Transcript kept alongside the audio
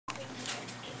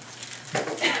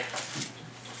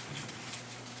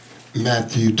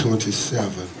Matthew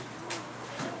 27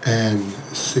 and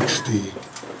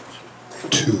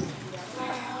 62.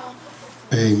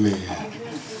 Amen.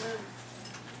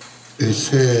 It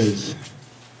says,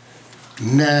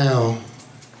 now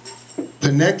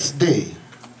the next day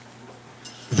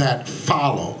that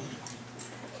followed,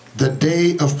 the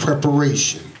day of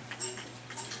preparation,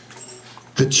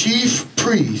 the chief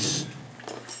priests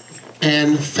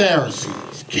and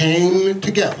Pharisees came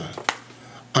together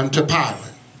unto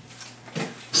Pilate,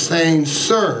 saying,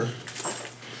 Sir,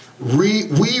 we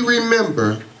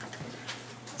remember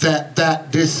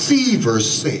that deceiver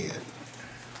said,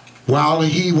 while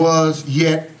he was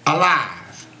yet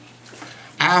alive,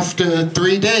 after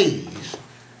 3 days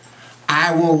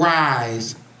I will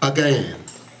rise again.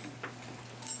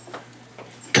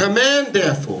 Command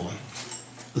therefore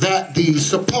that the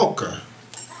sepulchre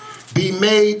be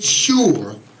made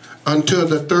sure until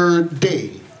the 3rd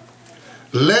day,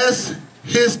 lest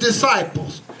his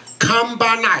disciples come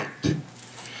by night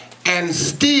and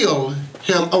steal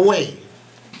him away,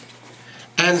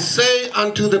 and say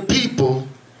unto the people,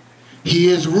 he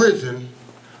is risen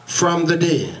from the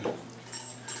dead,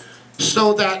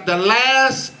 so that the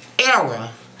last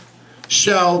era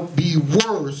shall be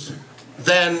worse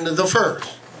than the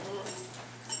first.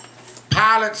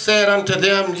 Pilate said unto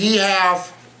them, ye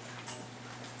have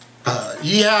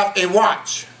a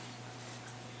watch.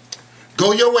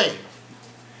 Go your way.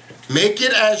 Make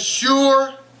it as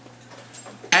sure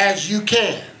as you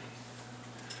can.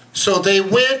 So they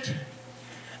went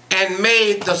and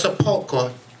made the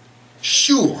sepulchre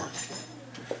sure,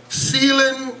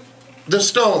 sealing the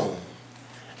stone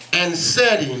and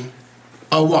setting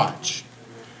a watch.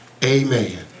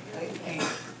 Amen.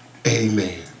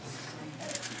 Amen.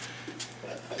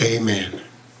 Amen.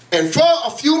 And for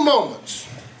a few moments,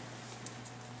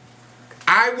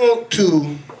 I want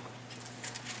to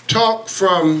talk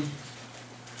from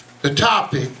the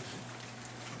topic,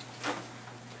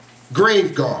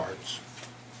 grave guards.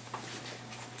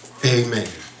 Amen.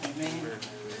 Amen.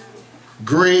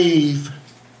 Grave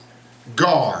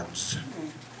guards.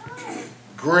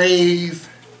 Grave,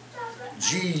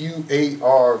 G-U-A-R-D-S.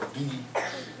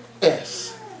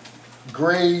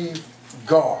 Grave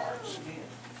guards.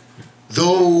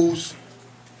 Those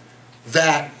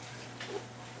that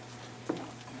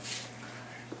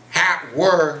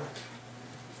were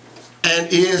and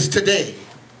is today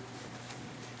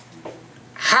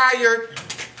hired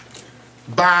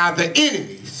by the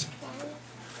enemies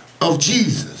of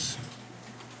Jesus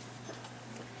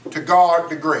to guard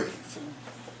the grave.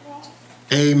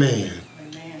 Amen.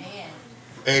 Amen.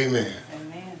 Amen.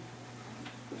 Amen.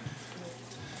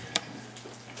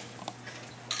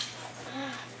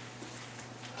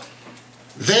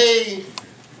 They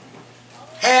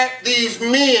had these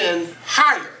men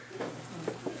hired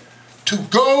to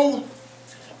go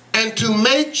and to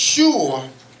make sure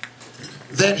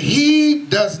that he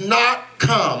does not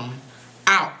come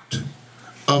out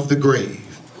of the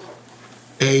grave.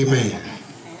 Amen.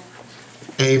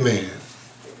 Amen.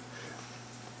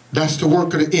 That's the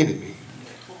work of the enemy,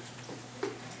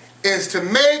 is to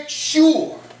make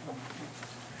sure,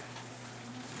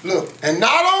 look, and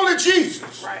not only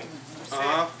Jesus, right.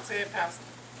 Say it, Pastor,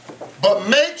 but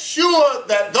make sure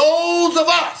that those of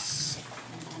us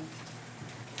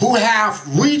who have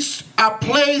reached a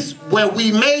place where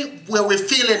we're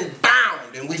feeling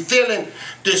bound and we're feeling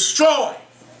destroyed.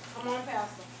 Come on,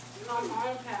 Pastor. Come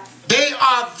on, Pastor. They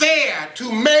are there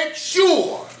to make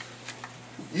sure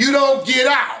you don't get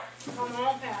out. Come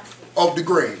on, Pastor. Of the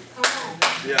grave. Come on.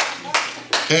 Yeah.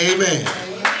 Amen.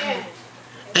 Amen.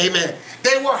 Amen.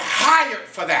 They were hired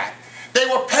for that. They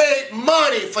were paid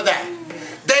money for that.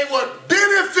 They would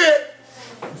benefit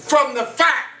from the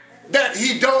fact that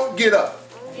he don't get up.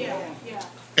 Yeah. Yeah.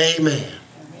 Amen.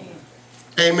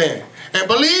 Amen. And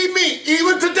believe me,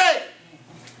 even today,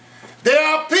 there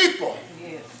are people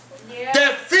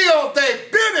that feel they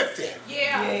benefit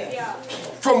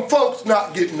from folks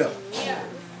not getting up. Yeah.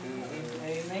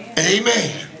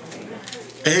 Amen.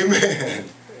 Amen.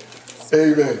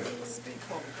 Amen.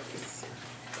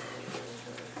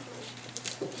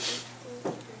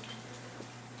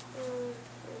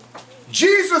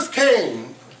 Jesus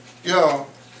came, to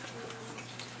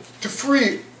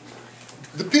free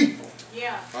the people.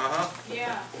 Yeah.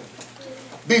 Yeah.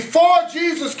 Before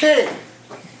Jesus came,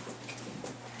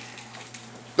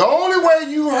 the only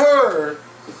way you heard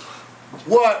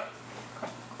what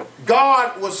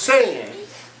God was saying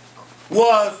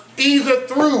was either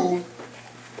through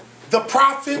the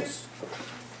prophets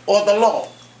or the law.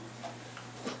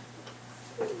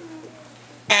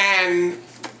 And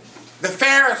the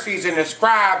Pharisees and the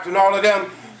scribes and all of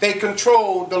them, they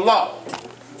controlled the law.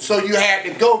 So you had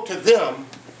to go to them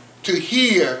to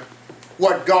hear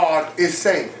what God is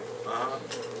saying.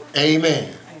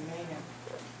 Amen.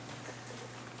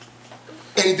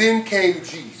 And then came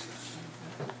Jesus,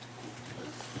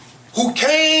 who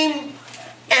came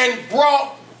and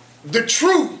brought the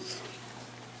truth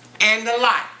and the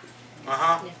light.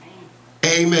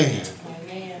 Amen.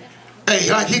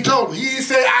 Hey, like he told me, he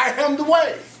said, I am the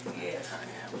way,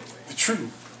 the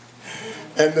truth,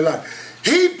 and the light.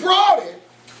 He brought it.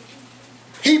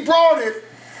 He brought it,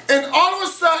 and all of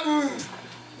a sudden,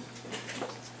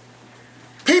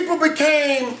 people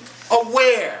became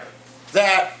aware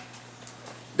that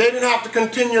they didn't have to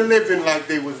continue living like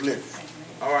they was living.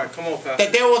 All right, come on, Pastor.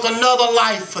 That there was another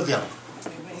life for them.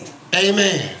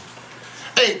 Amen.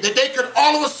 Hey, that they could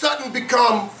all of a sudden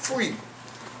become free.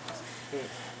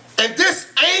 And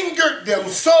this angered them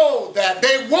so that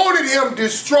they wanted him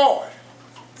destroyed.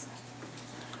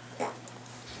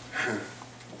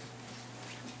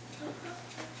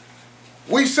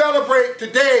 We celebrate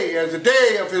today as the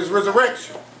day of his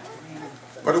resurrection.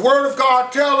 But the word of God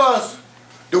tells us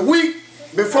the week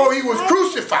before he was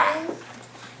crucified,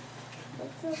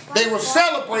 they were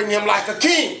celebrating him like a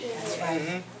king.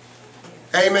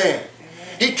 Amen.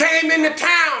 He came into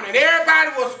town and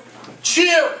everybody was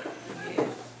cheering.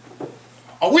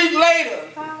 A week later,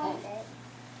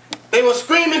 they were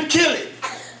screaming, kill him.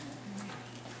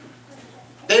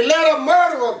 They let a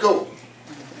murderer go.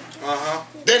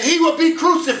 That he would be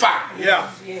crucified. Yeah.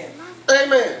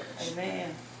 Amen.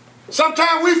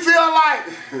 Sometimes we feel like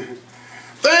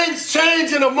things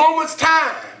change in a moment's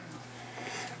time.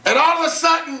 And all of a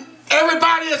sudden,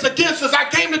 everybody is against us. I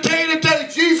came to tell you today,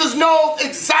 Jesus knows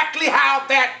exactly how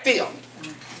that feels.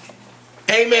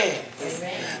 Amen.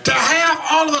 To have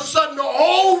all of a sudden the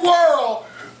whole world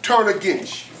turn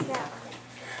against you.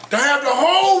 To have the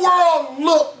whole world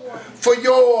look for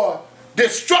your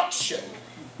destruction.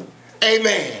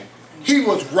 Amen. He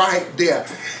was right there.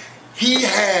 He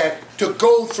had to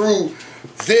go through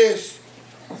this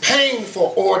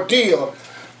painful ordeal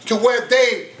to where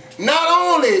they not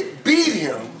only beat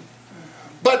him,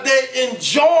 but they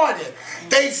enjoyed it.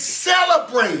 They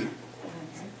celebrated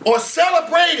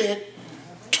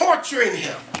torturing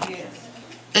him.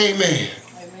 Amen.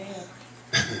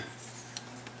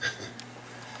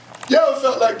 You ever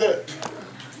felt like that?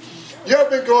 You ever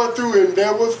been going through and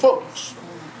there was folks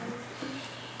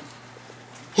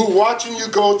who watching you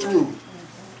go through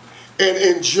and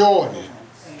enjoying it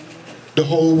the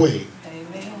whole way.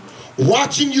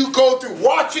 Watching you go through,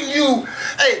 watching you,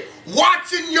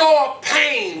 watching your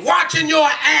pain, watching your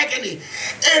agony,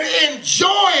 and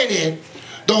enjoying it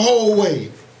the whole way.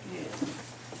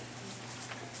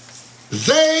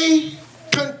 They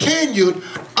continued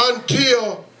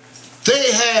until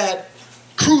they had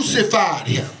crucified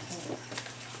him.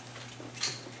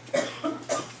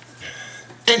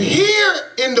 And here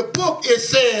in the book it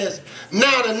says,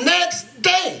 now the next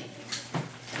day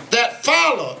that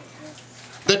followed,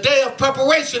 the day of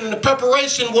preparation, and the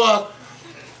preparation was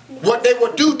what they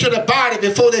would do to the body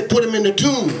before they put him in the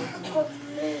tomb.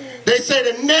 They say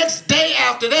the next day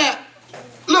after that,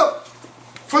 look,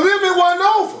 for them it wasn't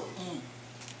over.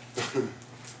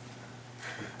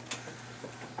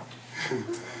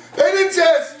 They didn't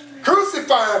just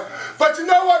crucify him, but you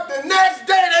know what? The next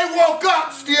day they woke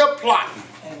up still plotting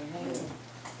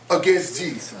against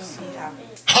Jesus.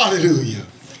 Hallelujah.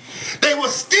 They were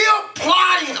still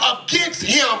plotting against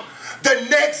him the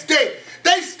next day.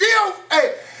 They still,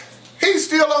 he's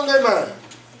still on their mind.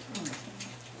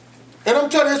 And I'm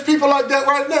telling you, there's people like that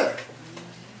right now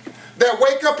that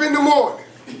wake up in the morning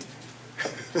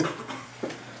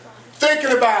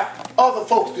thinking about other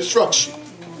folks' destruction.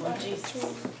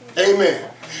 Amen.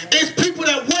 It's people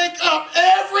that wake up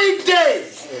every day.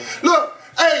 Look,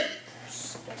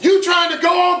 you trying to go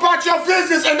on about your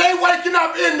business and they waking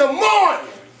up in the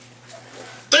morning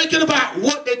thinking about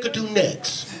what they could do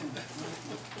next.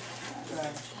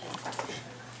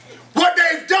 What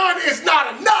they've done is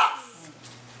not enough.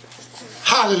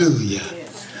 Hallelujah.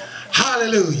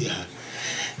 Hallelujah.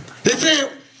 They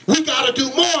said, we got to do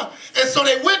more. And so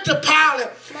they went to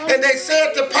Pilate and they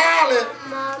said to Pilate,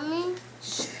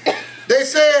 they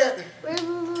said,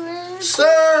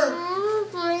 sir,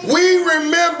 we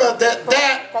remember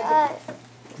that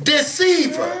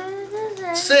deceiver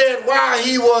said while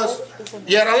he was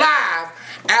yet alive,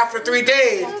 after 3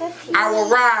 days, I will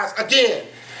rise again.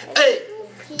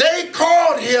 They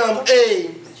called him a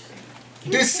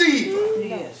deceiver.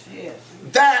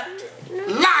 That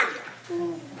liar.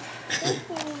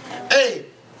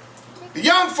 The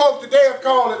young folks today have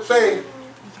called it, saying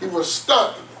he was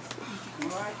stunting.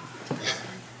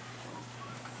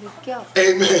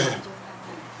 Amen.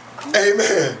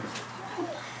 Amen.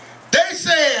 They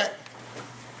said,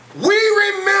 we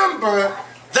remember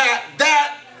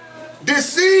that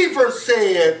deceiver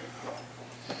said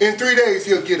in 3 days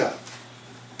he'll get up.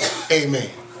 Amen.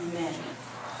 Amen.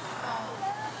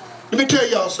 Let me tell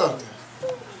y'all something.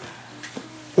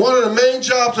 One of the main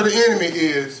jobs of the enemy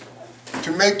is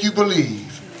to make you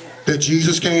believe that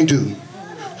Jesus can't do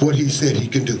what he said he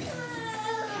can do.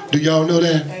 Do y'all know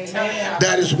that? Amen.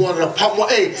 That is one of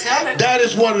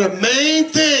the main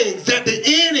things that the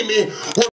enemy